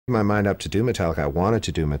My mind up to do Metallica. I wanted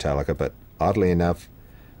to do Metallica, but oddly enough,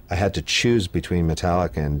 I had to choose between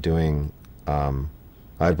Metallica and doing,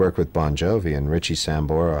 I'd worked with Bon Jovi, and Richie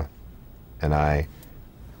Sambora and I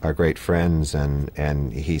are great friends,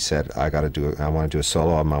 and he said, I want to do a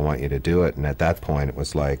solo album, I want you to do it. And at that point it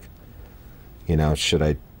was like, you know, should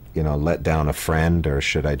I, you know, let down a friend, or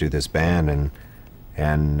should I do this band?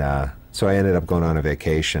 And so I ended up going on a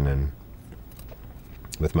vacation, and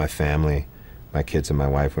with my family, my kids and my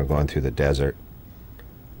wife, were going through the desert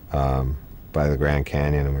by the Grand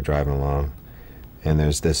Canyon, and we're driving along, and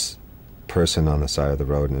there's this person on the side of the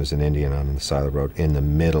road, and it was an Indian on the side of the road in the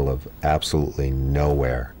middle of absolutely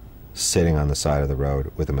nowhere, sitting on the side of the road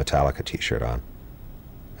with a Metallica t-shirt on.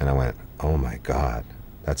 And I went, oh my God,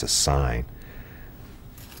 that's a sign.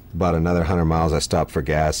 About another 100 miles, I stopped for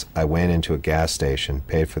gas. I went into a gas station,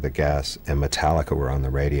 paid for the gas, and Metallica were on the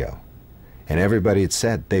radio. And everybody had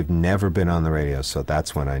said they've never been on the radio, so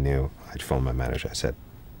that's when I knew. I'd phoned my manager. I said,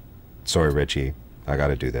 sorry, Richie, I got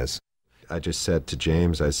to do this. I just said to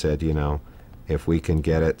James, I said, you know, if we can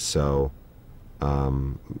get it so,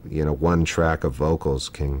 you know, one track of vocals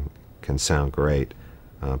can sound great,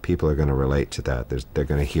 people are going to relate to that. They're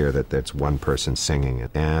going to hear that there's one person singing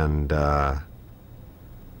it. And I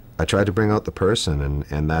tried to bring out the person,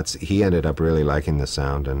 and he ended up really liking the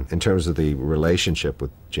sound. And in terms of the relationship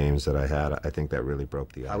with James that I had, I think that really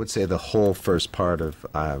broke the ice. I would say the whole first part of,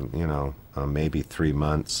 you know, maybe 3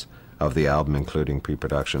 months of the album, including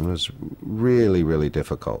pre-production, was really, really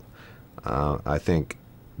difficult. I think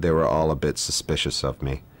they were all a bit suspicious of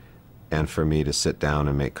me, and for me to sit down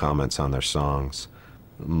and make comments on their songs,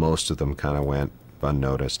 most of them kind of went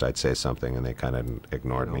unnoticed. I'd say something and they kind of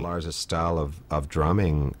ignored me. Lars' style of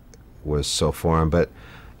drumming was so foreign, but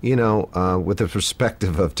you know, with the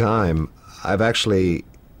perspective of time, I've actually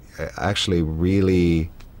really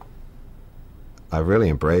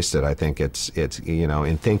embraced it. I think it's you know,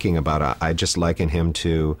 in thinking about it, I just liken him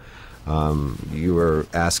to, you were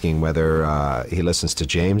asking whether he listens to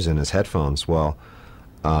James in his headphones. Well,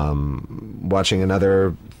 watching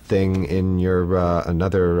another thing in your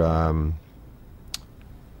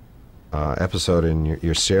episode in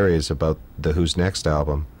your series about the Who's Next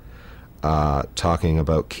album, talking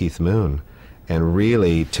about Keith Moon, and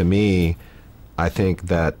really, to me, I think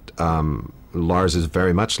that Lars is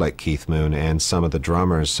very much like Keith Moon, and some of the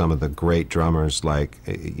drummers, some of the great drummers like,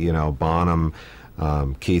 you know, Bonham,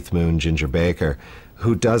 Keith Moon, Ginger Baker,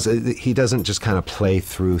 he doesn't just kind of play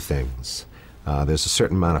through things. There's a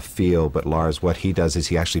certain amount of feel, but Lars, what he does is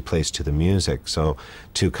he actually plays to the music. So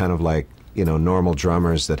to kind of like, you know, normal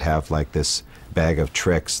drummers that have like this bag of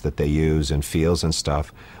tricks that they use and feels and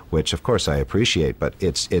stuff, which of course I appreciate, but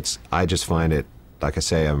I just find it, like I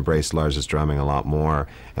say, I embrace Lars's drumming a lot more,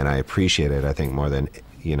 and I appreciate it, I think, more than,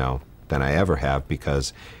 you know, than I ever have,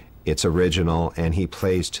 because it's original and he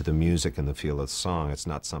plays to the music and the feel of the song. It's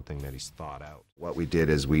not something that he's thought out. What we did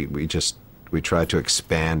is we tried to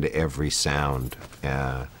expand every sound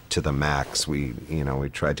to the max. We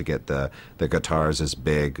tried to get the guitars as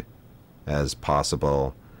big as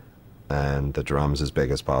possible, and the drums as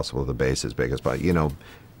big as possible, the bass as big as possible, you know,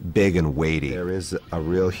 big and weighty. There is a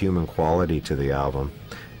real human quality to the album,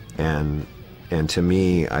 and to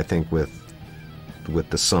me, I think with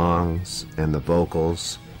the songs and the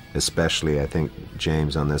vocals especially, I think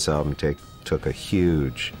James on this album took a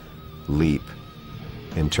huge leap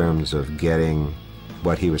in terms of getting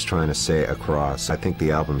what he was trying to say across. I think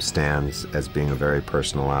the album stands as being a very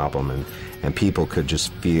personal album, and people could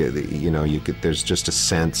just feel, you know, there's just a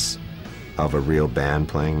sense of a real band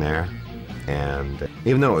playing there. And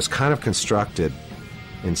even though it was kind of constructed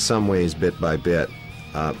in some ways bit by bit,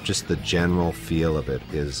 just the general feel of it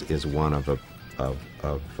is one of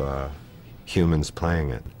humans playing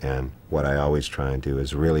it. And what I always try and do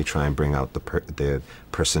is really try and bring out the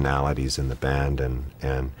personalities in the band,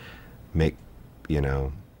 and make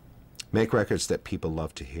records that people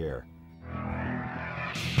love to hear.